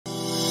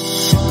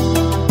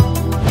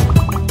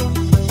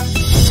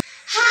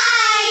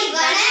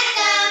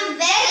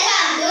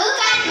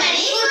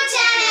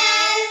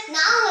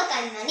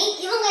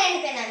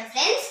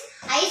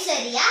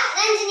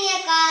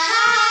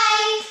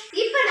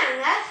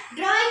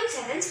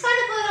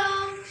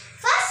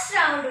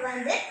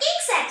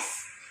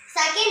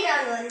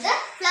வந்து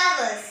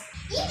flowers.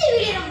 இந்த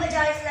video ரொம்ப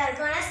ஜாய்ஃபுல்லா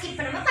இருக்கும். ஆனா ஸ்கிப்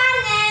பண்ணாம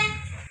பாருங்க.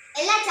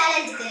 எல்லா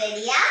சேலஞ்சுக்கு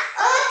ரெடியா?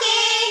 ஓகே.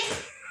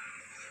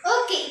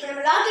 ஓகே, இப்போ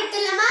நம்ம லாக்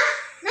எடுத்துடலாமா?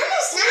 நல்ல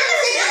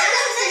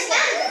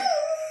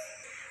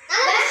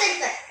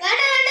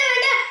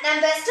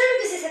நம்ம ஸ்டோன்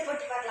பீசஸ்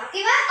போட்டு பார்க்கலாம்.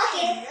 ஓகேவா?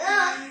 Okay.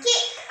 Okay.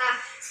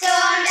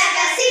 Stone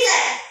paper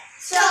Caesar.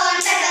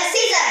 Stone paper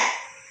Caesar.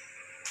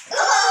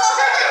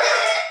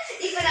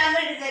 இப்போ நாம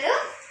ரெண்டு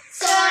பேரும்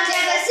ஸ்டோன்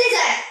பேப்பர்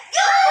சீசர்.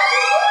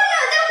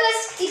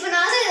 இப்போ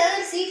நான் ஏதாவது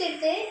ஒரு சீட்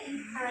எடுத்து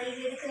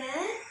இது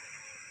எடுக்கிறேன்.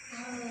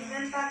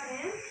 என்னன்னு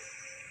பார்க்குறேன்.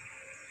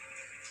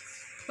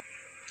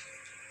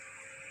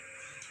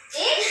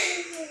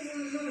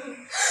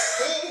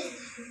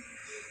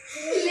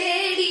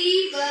 Lady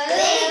PERT.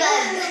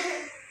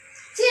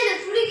 சரி,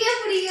 எனக்கு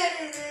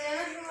பிடிக்காது.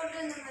 எனக்கு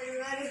மட்டும் இந்த மாதிரி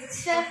வருது.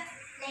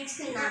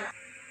 நெக்ஸ்ட் நான்.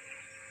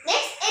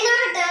 நெக்ஸ்ட்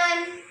என்னோட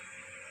டர்ன்.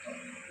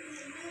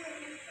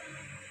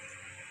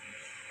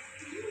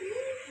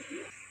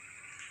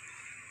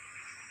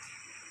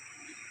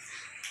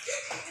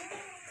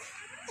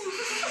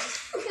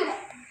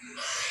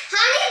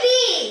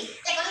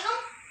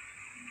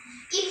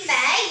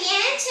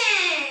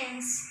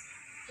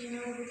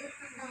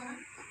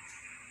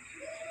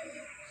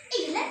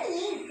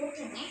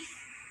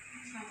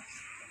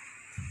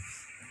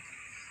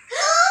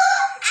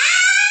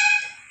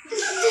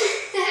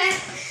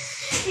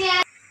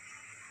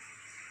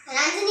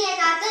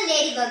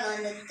 லேடிபர்க்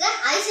வந்திருக்கு,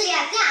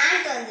 ஐஸ்வர்யாக்கு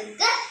ஆண்ட்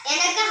வந்திருக்கு,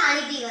 எனக்கு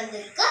ஹனிபி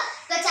வந்திருக்கு.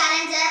 இப்போ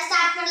சேலஞ்ச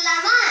ஸ்டார்ட்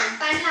பண்ணலாமா?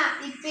 பண்ணலாம்.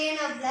 இப்போ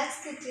நான் பிளாக்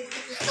ஸ்கெட்ச்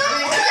எடுத்துக்கிறேன்.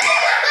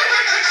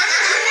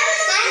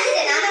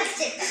 நான்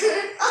வச்சிட்டேன்.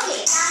 ஓகே,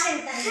 நான்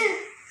எடுத்தேன்.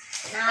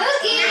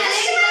 ஓகே,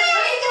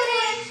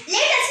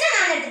 லேட்டஸ்டா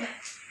நான் எடுத்துறேன்.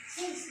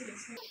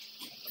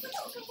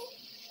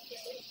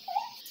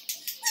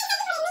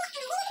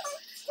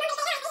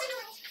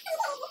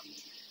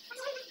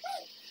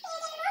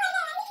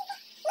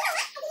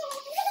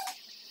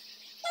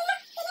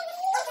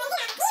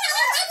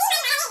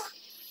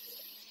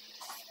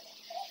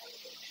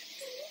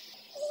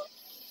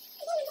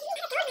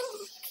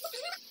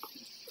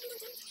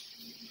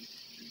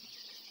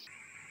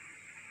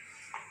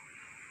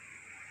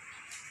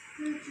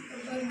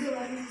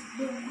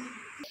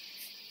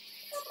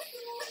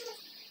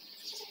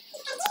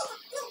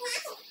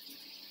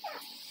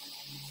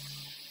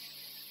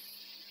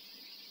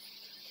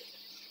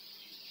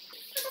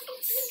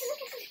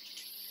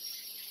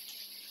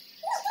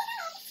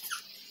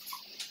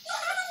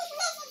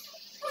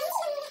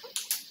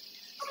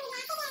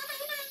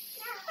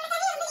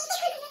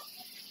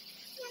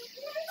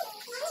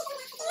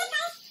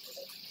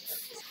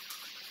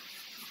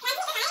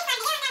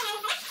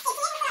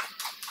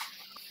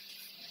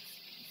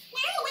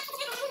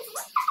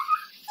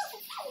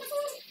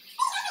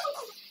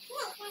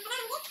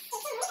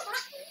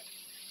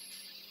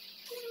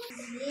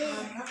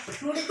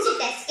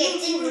 முடிச்சிட்டேன்.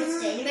 ஸ்கெட்சிங்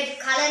முடிச்சிட்டேன். இனிமேல்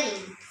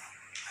கலரிங்.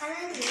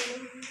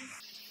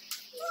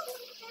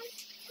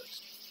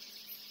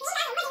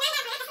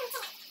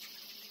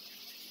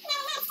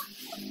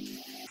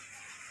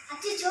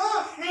 அச்சோ,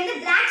 நான் இந்த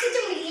பிளாக் சுத்த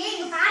முடியலையே.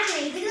 இங்க பாருங்க,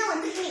 இதுதான்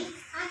வந்துட்டேன்.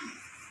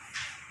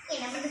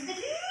 என்ன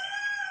பண்றது?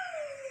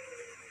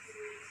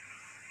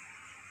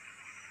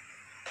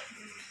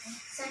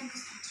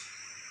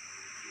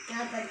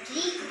 நான் இப்போ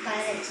ட்ரீக்கு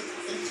கலர்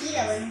அடிச்சிருக்கேன்.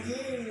 கீழே வந்து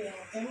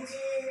தெரிஞ்சு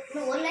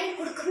இன்னும் ஒரு லைன்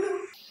கொடுக்கணும்.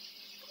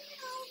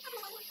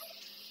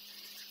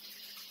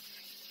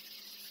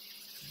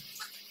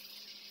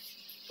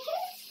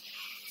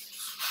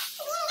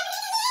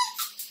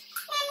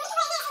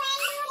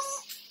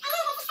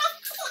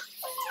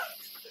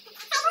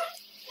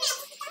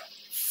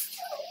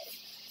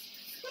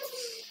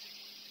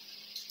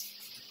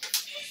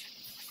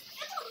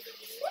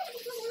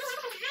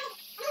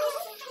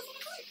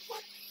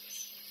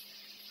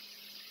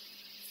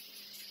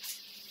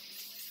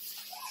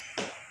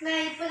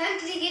 நான் இப்போதான்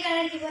ட்ரீக்கே கலர்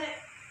அடிக்க போறேன்.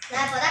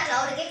 நான் இப்போதான்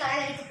கிளவுடுக்கே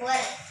கலர் அடிக்க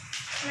போறேன்.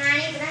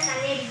 நானே இப்போதான்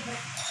கலர் அடிக்க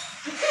போறேன்.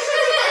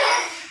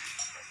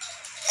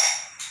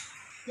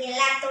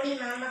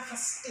 எல்லாத்தோடையும் நான் தான்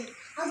ஃபர்ஸ்ட்.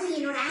 அது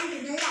என்னோட ஆண்டி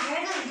நல்லா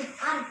அழகா வந்து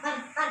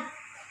பாரு.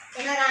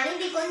 என்னோட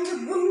அணிபி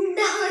கொஞ்சம்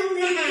குண்டா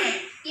வந்து,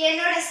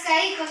 என்னோட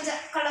ஸ்கை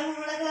கொஞ்சம் குழம்பு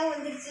மிளகா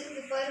வந்துருச்சு.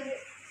 இது பாருங்க.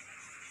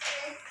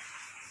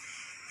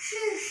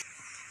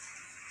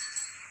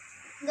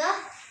 இந்த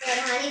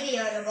ஒரு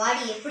ஹனிபியோட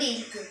பாடி எப்படி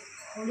இருக்கு?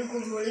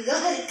 முழுகா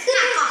இருக்கு.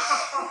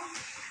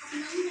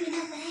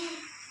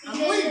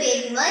 அமுல்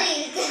பேபி மாதிரி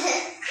இருக்கு.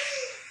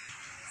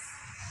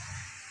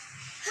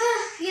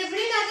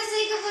 எப்படி நகை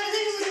சேர்க்க போறது?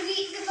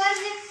 இங்க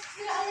பாருங்க.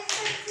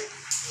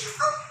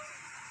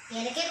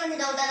 எனக்கே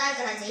கொஞ்சம் டவுட்டா தான்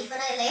இருக்கு. நான்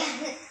ஜெயிப்பனா இல்லையா?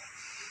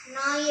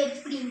 நான்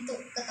எப்படி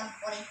தோக்கத்தான்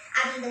போறேன்.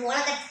 அது இந்த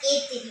உலகத்துக்கே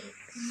தெரியும்.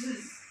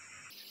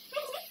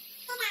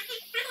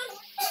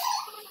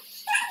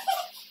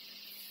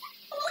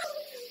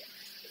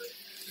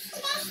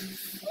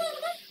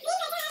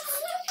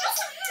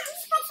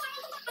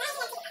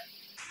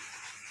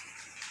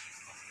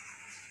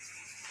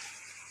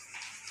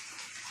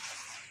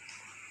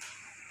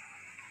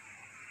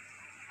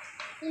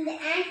 இந்த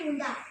ஆண்ட்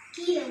உண்டா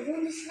கீழே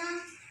ஊந்துச்சுன்னா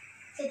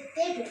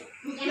செத்தே போயிடும்.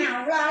 ஏன்னா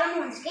அவ்வளோ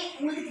ஆழமாக வச்சுருக்கேன்,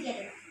 உங்களுக்கு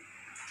தெரியாது.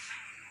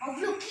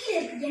 அவ்வளோ கீழே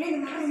இருக்குது, ஏன்னா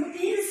இந்த மரம் ரொம்ப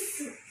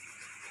பெருசு.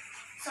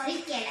 சாரி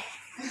கேள.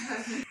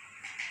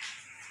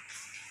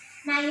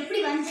 நான் எப்படி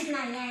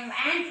வந்துக்கலாம், என்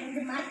ஆண்ட்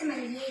வந்து மரத்து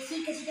மேலே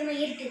சீக்கிரமாக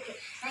ஏறிட்டு இருக்கு.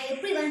 நான்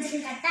எப்படி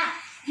வந்துருக்கேன்னு கரெக்டா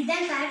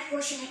இதுதான் கரெக்ட்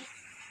போர்ஷனே.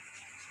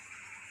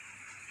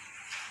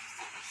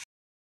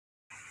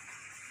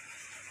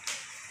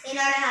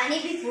 என்னோட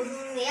ஹனிபி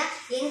பொறுமையா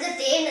எங்க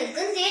தேன்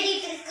இருக்குன்னு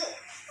தேடிட்டு இருக்கு.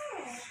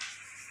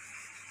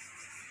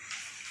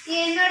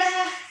 என்னோட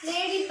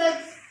லேடி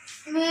பக்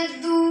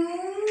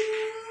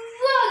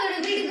மெதுவா அதோட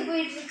வீட்டுக்கு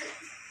போயிட்டு இருக்கு.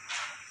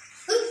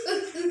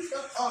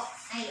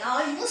 ஐ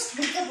ஆல்மோஸ்ட்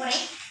முடிக்க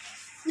போறேன்.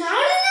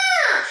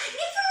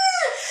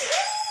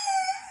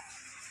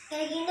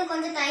 எனக்கு இன்னும்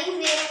கொஞ்சம் டைம்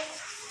வேணும்.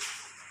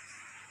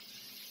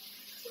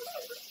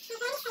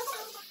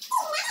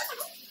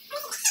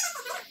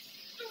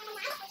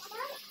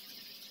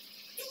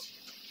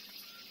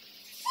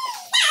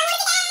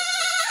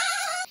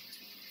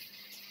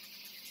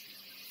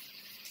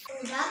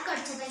 டார்க்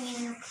அடிச்சதான்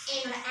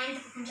என்னோட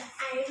ஆண்ட்க்கு கொஞ்சம்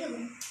அழகு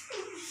வரும்.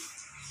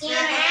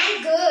 என்னோட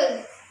ஆண்ட் கேர்ள்.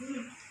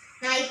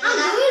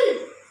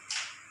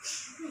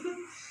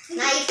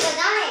 நான்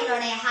இப்பதான்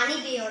என்னோட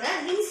ஹனிபியோட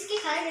விங்ஸ்க்கு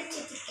கலர்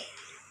வச்சிருக்கேன்.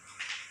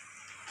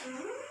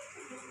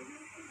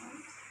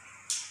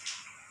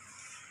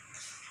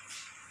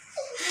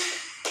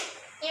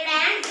 என்னோட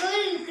ஆண்ட்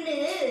கேர்ளுக்குன்னு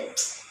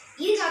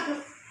இது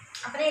காட்டணும்,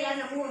 அப்புறம்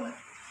எல்லாரும் நம்புவாங்க.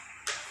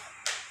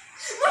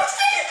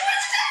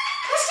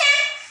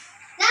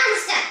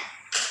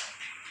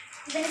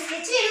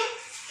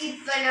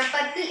 இப்போ நான்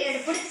பர்பிள்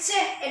எனக்கு பிடிச்ச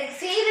எனக்கு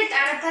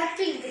ஃபேவரட்டான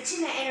பர்பிள் வச்சு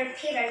நான் என்னோட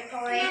பேர் எழுத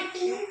போகிறேன்.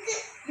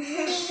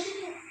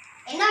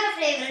 என்னோட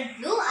ஃபேவரட்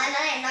ப்ளூ,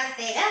 அதனால என்னோட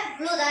பேரை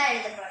ப்ளூ தான்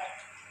எழுத போகிறேன்.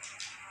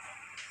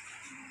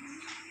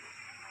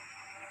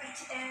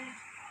 படிச்சுட்டேன்.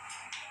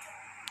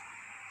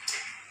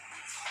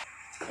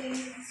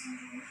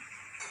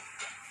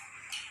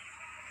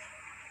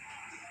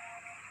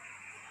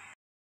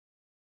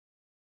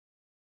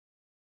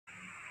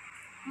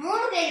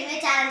 மூணு பேருமே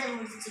சேலஞ்ச்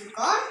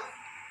முடிச்சிருக்கோம்.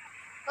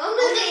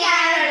 உங்களுக்கு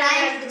யாரோட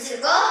லைன்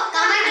பிடிச்சிருக்கோ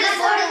கமெண்ட்ல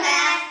போடுங்க.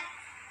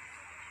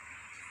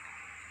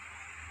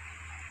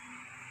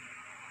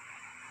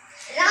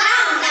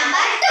 Round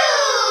number 2.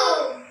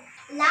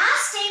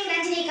 Last time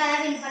Ranjini கலா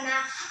வின் பண்ணா,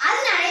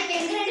 அதனால இப்ப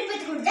எங்க ரெண்டு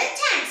பேருக்கு கொடுத்த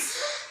சான்ஸ்.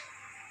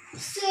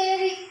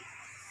 சரி,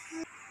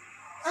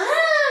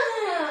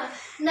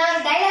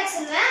 நான் டயலாக்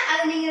சொல்றேன்,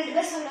 அது நீங்க ரெண்டு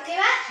பேரும் சொல்லணும்.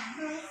 ஓகேவா?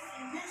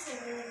 என்ன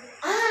சொல்றது?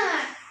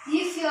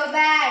 If you're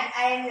bad,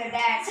 I am your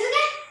dad.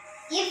 சொல்லுங்க.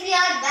 If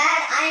you're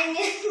bad, I am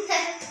your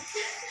dad.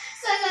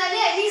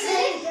 சொல்லலே நீ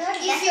சொல்லு.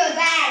 If you're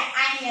bad,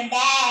 I am your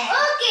dad.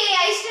 Okay,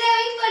 Aishwarya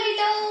win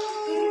பண்ணிட்டோம்.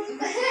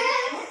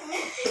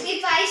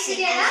 இப்ப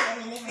ஐஸ்வர்யா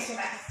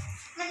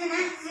வந்தனா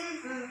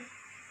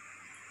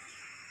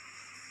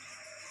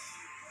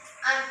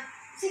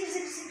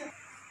சீக்கிரம்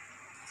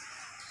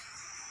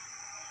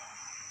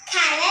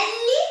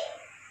கலர்லி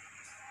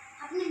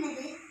அப்படி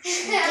என்னது?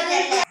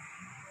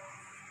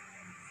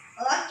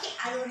 ஓகே,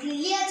 அது ஒரு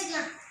லில்லியா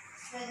வச்சுக்கலாம்.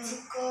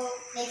 வச்சுக்கோ.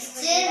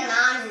 நெக்ஸ்ட்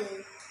நானு.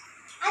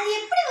 அது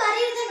எப்படி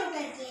வரையறதா நோட்டா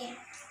இருக்கே.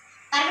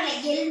 பரவாயில்ல,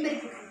 எல்மெரி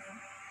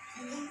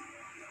போட்டுருக்கோம்.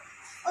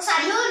 ஓ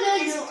சாரி, நோ.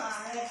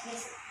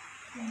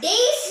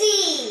 டெய்சி.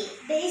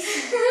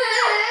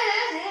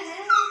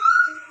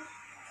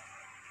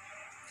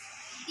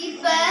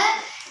 இப்ப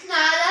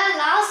நான் தான்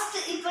லாஸ்ட்.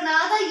 இப்ப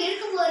நான் தான்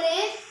எடுக்க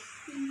போறேன்.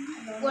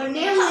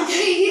 ஒண்ணே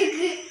மாதிரி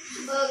இருக்கு.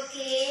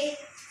 Okay,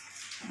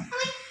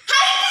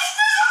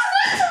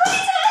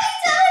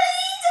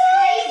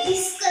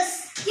 hibiscus.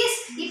 Yes,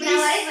 இப்போ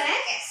நான்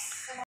வரையறேன்.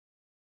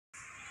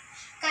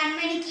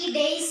 கண்மணிக்கு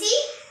டெய்சி,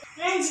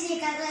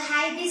 ரஞ்சினிக்காக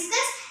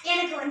ஹைபிஸ்கஸ்,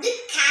 எனக்கு வந்து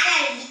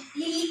கேரளி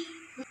லில்லி.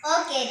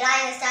 ஓகே,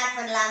 டிராயிங் ஸ்டார்ட்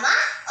பண்ணலாமா?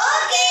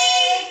 ஓகே.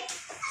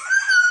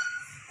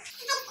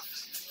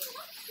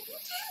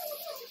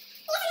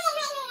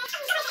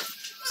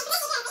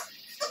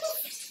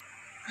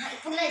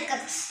 இப்போலாம்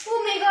இருக்காது.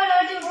 ஓ மை காட்,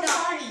 ஆடி விட்டா.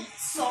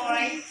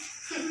 சாரி.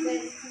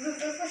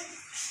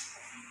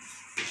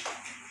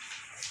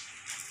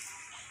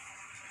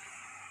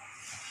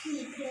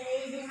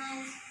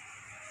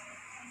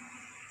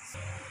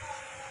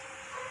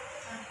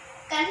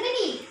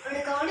 கண்மணி,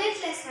 உனக்கு ஆன்லைன்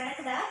கிளாஸ்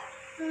நடக்குதா?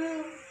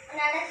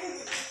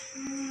 நடக்குது.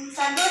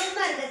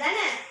 சந்தோஷமா இருக்கு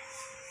தானே?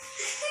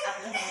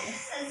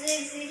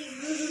 சரி.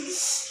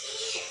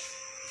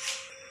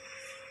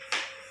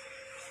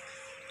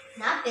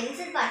 நான்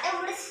பென்சில் பாட்ட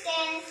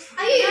முடிச்சிட்டேன்.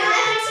 ஐயோ,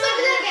 நான் பென்சில்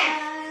பாட்ட தான் இருக்கேன்.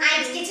 ஐ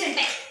ஸ்கெட்ச்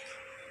பண்ணிட்டேன்.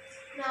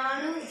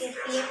 நானும்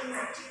எப்படியே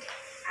முடிச்சிட்டேன்.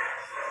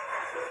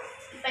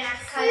 இப்போ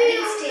நான்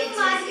கலரிங் ஸ்டேஜ்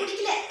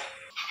முடிக்கல.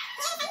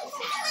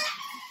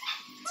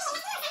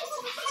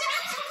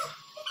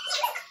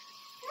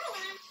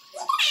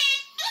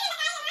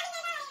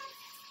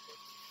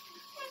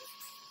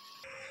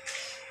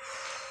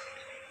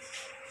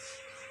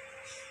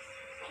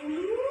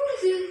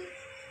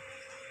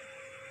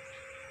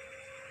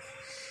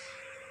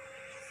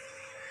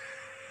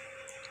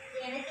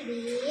 எனக்கு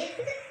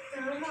இருக்குது.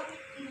 ஆமா,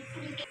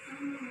 இப்படி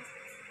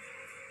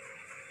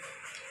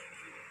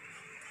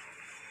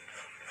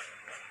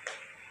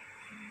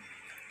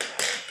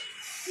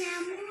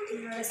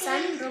என்னோட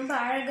சன் ரொம்ப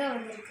அழகா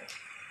வந்திருக்கு.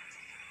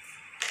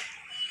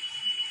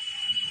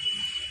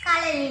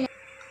 காலையில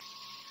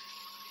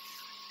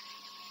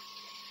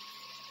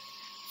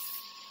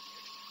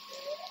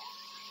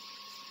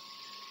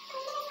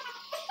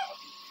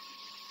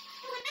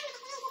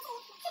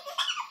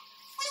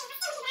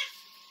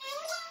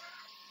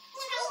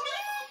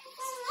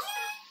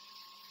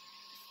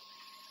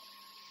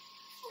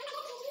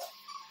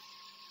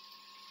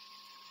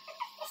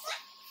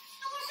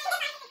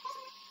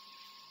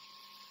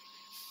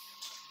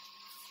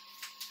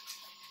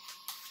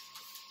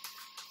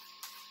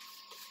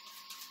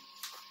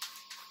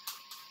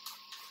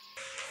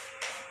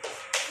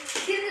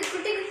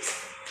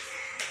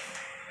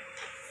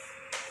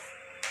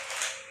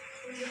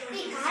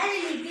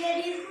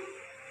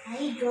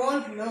I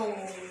don't know.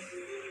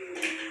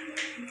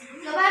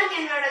 பாருங்க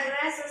என்னோட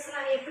கிராஸஸ்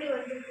எல்லாம் எப்படி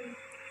வந்திருக்கு.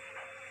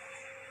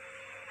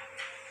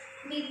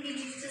 பிபி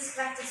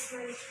ஸ்கிராச்சஸ்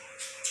மாதிரி.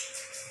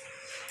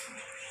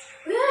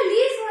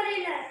 லீஃப்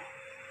வரையில.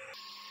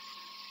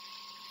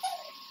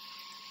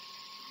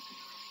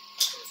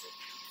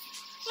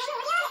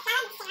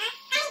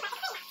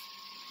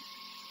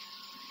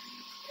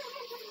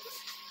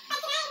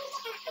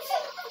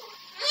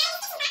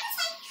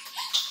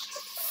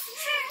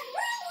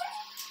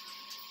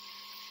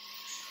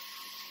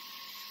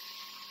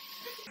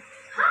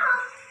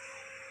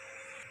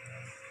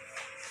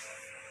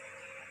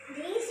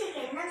 Basic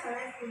என்ன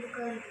கலர்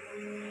கொடுக்கிறது?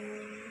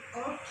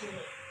 ஓகே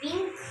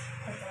பிங்க்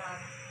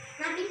கொடுக்கலாம்.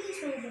 நான் பிங்க்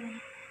யூஸ் பண்ணிக்கிறேன்.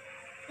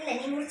 இல்லை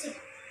நீ முடிச்சு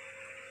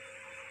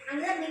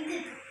அங்கதான் பிங்க்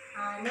இருக்கு.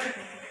 இன்னொரு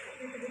பிங்க்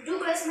இருக்கு. 2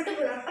 கலர்ஸ் மட்டும்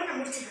போதும். அப்போ நான்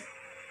முடிச்சிடுறேன்.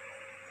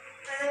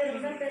 அது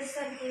ரொம்ப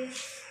பெருசா இருக்கு.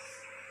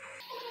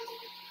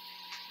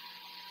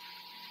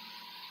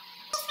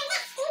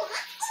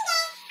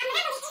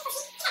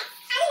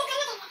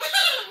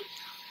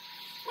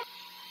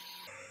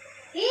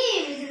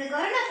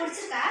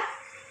 பிடிச்சிருக்கா?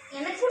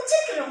 எனக்கு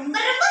பிடிச்சிருக்கு. ரொம்ப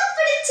ரொம்ப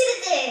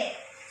பிடிச்சிருக்கு.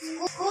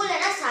 ஸ்கூல்ல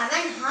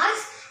 7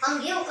 hours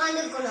அங்கேயே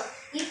உட்கார்ந்து இருக்கணும்.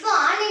 இப்போ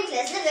ஆன்லைன்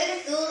கிளாஸ்ல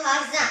வெறும் 2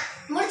 hours தான்.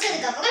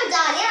 முடிச்சதுக்கு அப்புறம்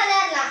ஜாலியா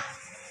விளையாடலாம்.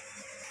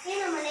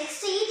 நம்ம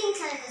நெக்ஸ்ட் ஈட்டிங்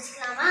சேலஞ்ச்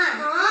வச்சுக்கலாமா?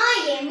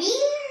 எமி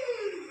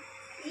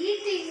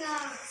ஈட்டிங்கா?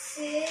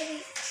 சரி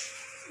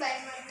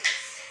பயமா இருக்கு.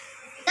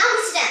 நான்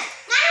முடிச்சிட்டேன்.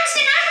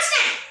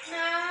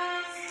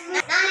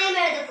 நானே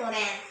எழுத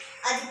போறேன்.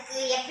 அதுக்கு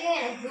எப்பயும்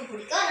எனக்கு ப்ளூ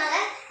பிடிக்கும். அதனால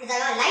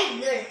இதெல்லாம் லைட்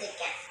ப்ளூ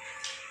எடுத்துருக்கேன்.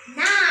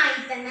 நான்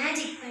இப்ப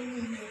மேஜிக்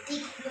பண்ணி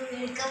திக் ப்ளூ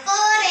எடுக்க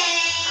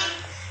போறேன்.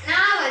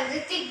 நான் வந்து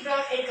திக்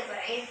ப்ரௌன் எடுக்க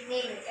போறேன். எனக்கு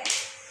நேம் இருக்கு.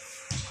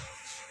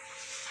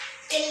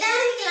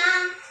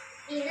 எல்லாருக்கலாம்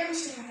எழுத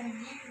மிஷின்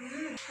பண்ணுங்க.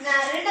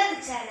 நான் 2வது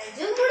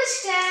சேலஞ்சும்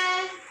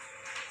முடிச்சிட்டேன்.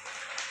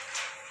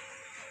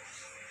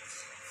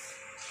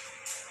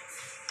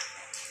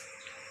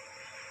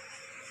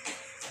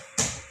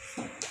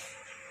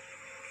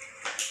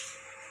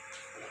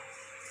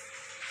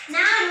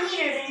 நானும்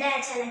என்னோட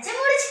 2வது சேலஞ்சை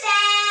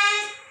முடிச்சிட்டேன்.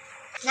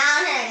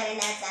 நானும் எனக்கு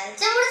 2வது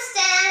சேலஞ்சை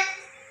முடிச்சிட்டேன்.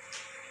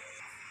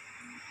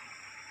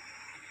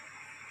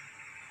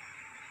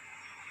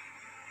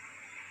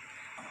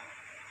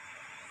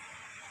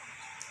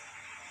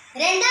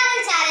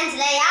 ரெண்டாவது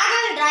சேலஞ்சில்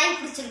யாரோட டிராயிங்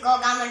பிடிச்சிருக்கோ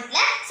கமெண்ட்ல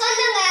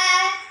சொல்லுங்க.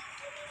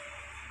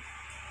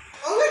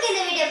 உங்களுக்கு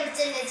இந்த வீடியோ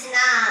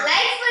பிடிச்சிருந்துச்சுன்னா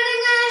லைக்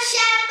பண்ணுங்க,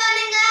 ஷேர்